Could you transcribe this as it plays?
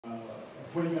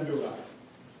what are you going to do about it?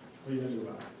 What are you going to do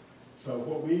about it? So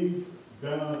what we've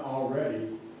done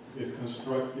already is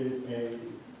constructed a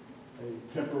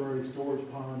temporary storage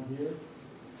pond here,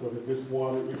 so that this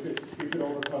water, if it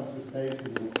overcomes this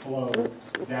basin, it will flow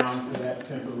down to that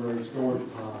temporary storage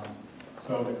pond,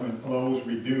 so that when flows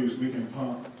reduce, we can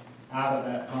pump out of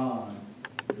that pond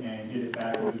and get it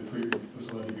back into the treatment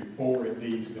facility before it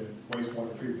leaves the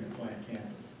wastewater treatment plant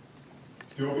campus.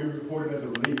 Still be reported as a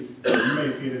release. You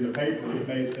may see it in the paper. It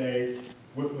may say,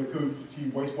 with the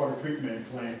Coochie wastewater treatment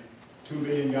plant, 2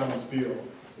 million gallons spill.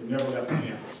 It never left the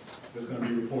campus. It's going to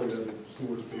be reported as a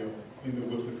sewer spill in the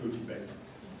Coochie Basin.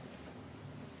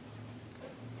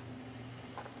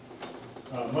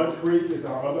 Mud Creek is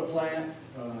our other plant,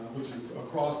 which is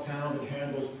across town that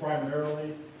handles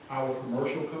primarily our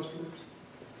commercial customers.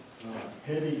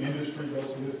 Heavy industry goes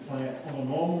to this plant. On a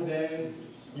normal day,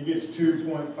 it gets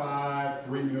 2.5,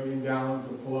 3 million gallons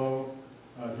of flow.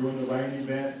 During the rain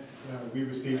events, we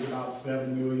received about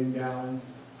 7 million gallons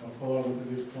of flow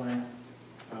into this plant.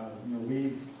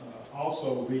 We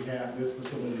also rehab this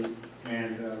facility,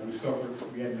 and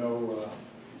we had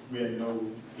no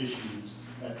issues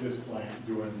at this plant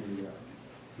during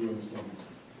the storm.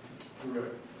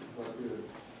 Correct.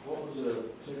 What was the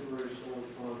temporary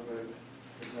storage contract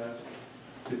capacity?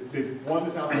 The one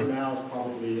that's out there now is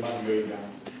probably about 1 million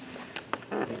gallons.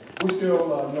 We're still,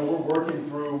 we're working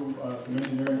through some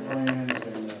engineering plans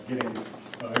and getting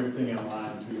everything in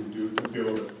line to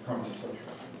build a permanent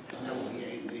structure. That will be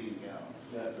 8 million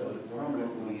gallons. The permanent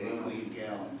will be 8 million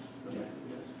gallons.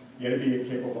 Yeah, it'd be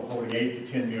capable of holding 8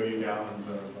 to 10 million gallons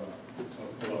of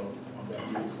flow on that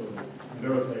unit. So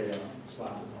there was a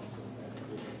slide.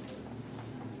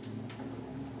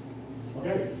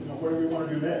 Okay, what do we want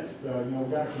to do next? We've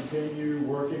got to continue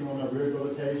working on the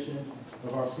rehabilitation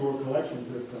of our sewer collection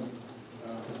system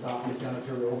to stop these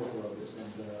sanitary overflows.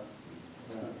 And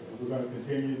we're going to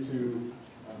continue to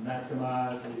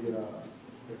maximize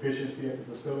the efficiency at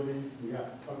the facilities. We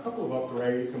got a couple of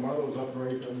upgrades, and one of those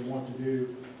upgrades that we want to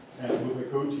do at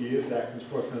Coochie is that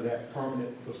construction of that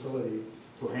permanent facility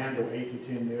to handle 8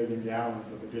 to 10 million gallons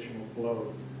of additional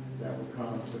flow that would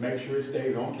come to make sure it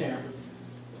stays on campus.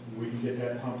 We can get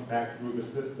that pumped back through the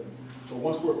system. So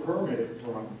once we're permitted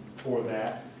for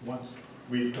that, once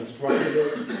we've constructed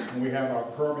it and we have our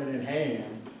permit in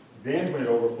hand, then when it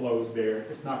overflows there,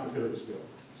 it's not considered a spill.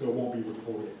 So it won't be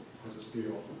reported as a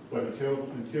spill. But until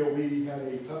we have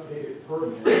a updated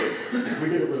permit, we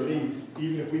get a release,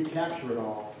 even if we capture it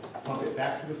all, pump it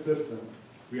back to the system,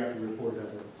 we have to report it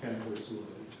as a sanitary sewer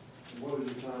release. What is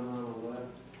your timeline on that?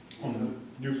 On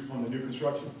the new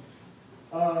construction?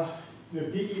 The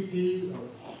DEP,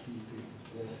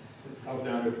 I was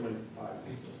down there 25.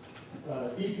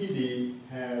 EPD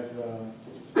has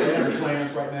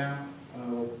plans right now.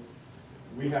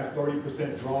 We have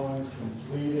 30% drawings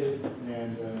completed,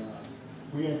 and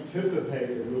we anticipate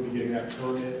that we'll be getting that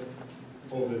permit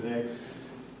over the next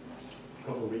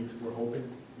couple of weeks, we're hoping.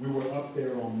 We were up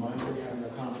there on Monday having a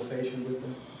conversation with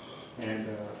them, and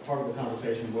part of the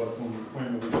conversation was when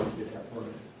we going to get that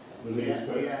permit. We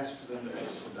asked them to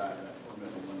expedite that permit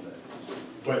on Monday.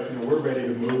 But we're ready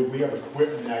to move. We have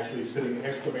equipment actually sitting,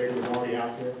 excavator was already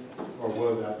out there, or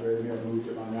was out there. We have moved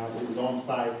it by now. It was on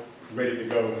site, ready to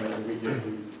go whenever we get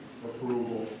the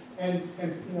approval. And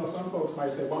some folks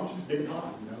might say, why don't you just dig a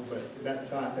pond, but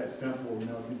that's not that simple.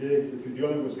 If you're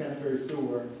dealing with sanitary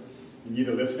sewer, you need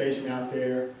a lift station out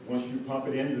there. Once you pump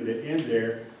it into the end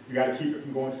there, you got to keep it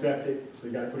from going septic, so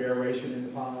you got to put aeration in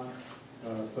the pond.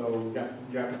 So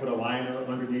you have to put a liner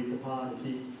underneath the pond to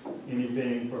keep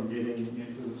anything from getting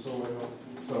into the soil.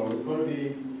 So it's going to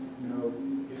be,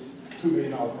 it's a $2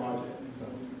 million project. So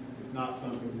it's not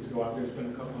something we just go out there and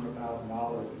spend a couple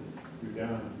 $100,000 and you're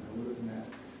done. We're looking at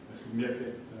a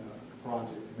significant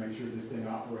project to make sure this thing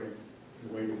operates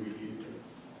the way that we need it to.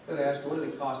 Could I ask, what did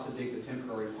it cost to dig the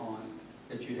temporary pond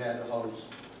that you had to hose?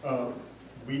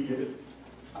 We did it.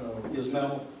 So it was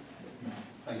minimal?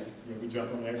 Thank you. Yeah, we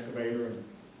jumped on the excavator and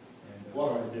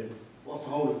did it. What's the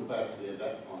holding capacity of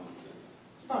that pond?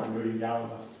 It's about 1 million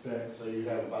gallons, I suspect. So you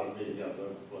have about 1 million gallons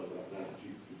overflow right now that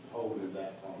you hold in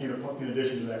that pond. In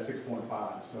addition to that 6.5,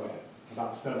 so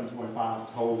about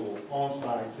 7.5 total on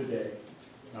site today.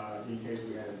 In case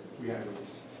we had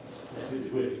that's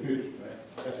it with the Coochie.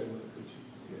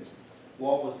 Yes.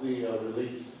 What was the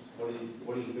release?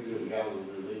 What do you think of the gallons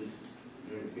release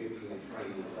during the 15 and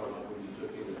training when you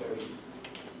took in the 30?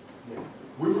 Yeah.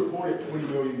 We reported 20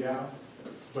 million gallons,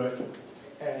 but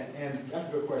and that's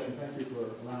a good question. Thank you for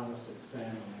allowing us to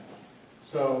expand on that.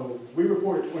 So we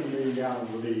reported 20 million gallon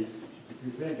release. If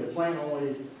you think the plant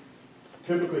only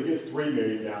typically gets 3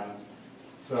 million gallons,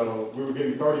 So we were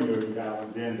getting 30 million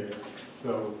gallons in there.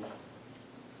 So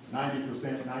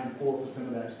 90%, 94%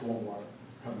 of that stormwater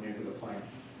coming into the plant.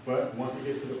 But once it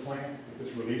gets to the plant, if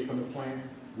it's released from the plant,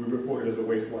 we report it as a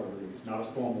wastewater release, not a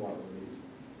stormwater release.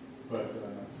 But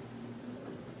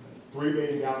 3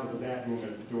 million gallons of that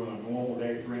during a normal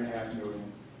day, 3.5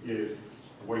 million is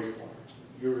wastewater.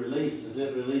 Your release, is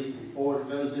it released before it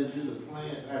goes into the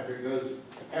plant, after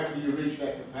you reach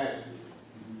that capacity?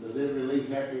 Does it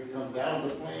release after it comes out of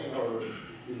the plant or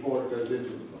before it goes into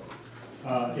the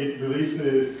plant? It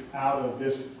releases out of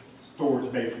this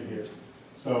storage basin here.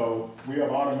 So we have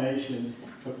automation.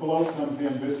 The flow comes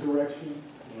in this direction,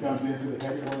 comes into the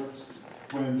heavy works.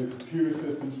 When the computer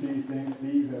system sees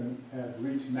these have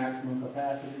reached maximum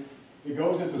capacity, it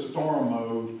goes into storm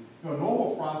mode.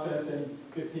 Normal processing,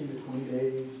 15 to 20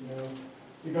 days,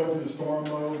 It goes into storm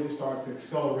mode, it starts to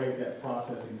accelerate that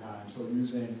processing time. So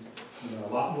using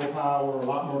a lot more power, a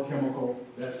lot more chemical,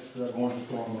 that's going to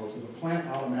storm mode. So the plant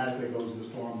automatically goes into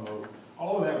storm mode.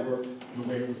 All of that works the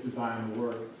way it was designed to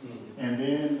work. And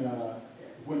then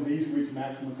when these reach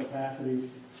maximum capacity,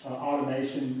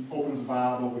 automation opens a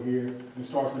valve over here and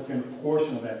starts to send a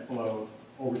portion of that flow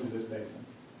over to this basin.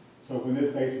 So when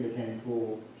this basin became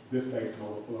full, this basin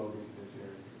overflowed into this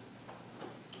area.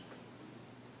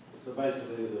 So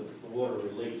basically, the water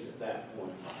released at that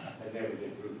point had never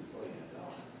been through the plant at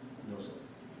all? No, sir.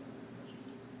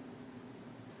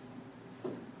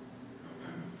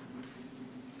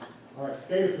 All right,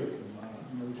 SCADA system.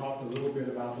 We talked a little bit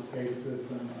about the SCADA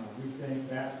system. We think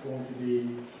that's going to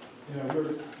be,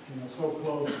 we're so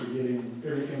close to getting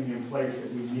everything in place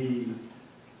that we need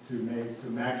to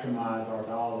maximize our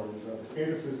dollars. The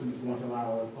SCADA system is going to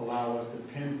allow us to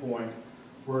pinpoint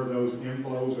where those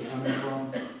inflows are coming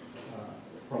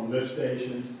from lift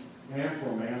stations and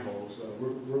from manholes.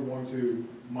 We're going to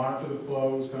monitor the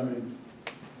flows coming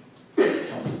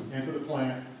into the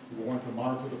plant. We're going to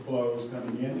monitor the flows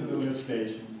coming into the lift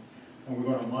station, and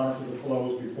we're going to monitor the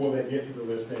flows before they get to the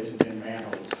lift station in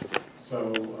manholes.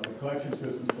 So the collection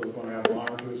systems are going to have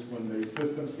monitors. When the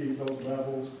system sees those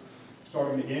levels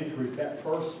starting to increase, that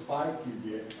first spike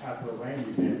you get after a rain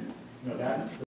event, that's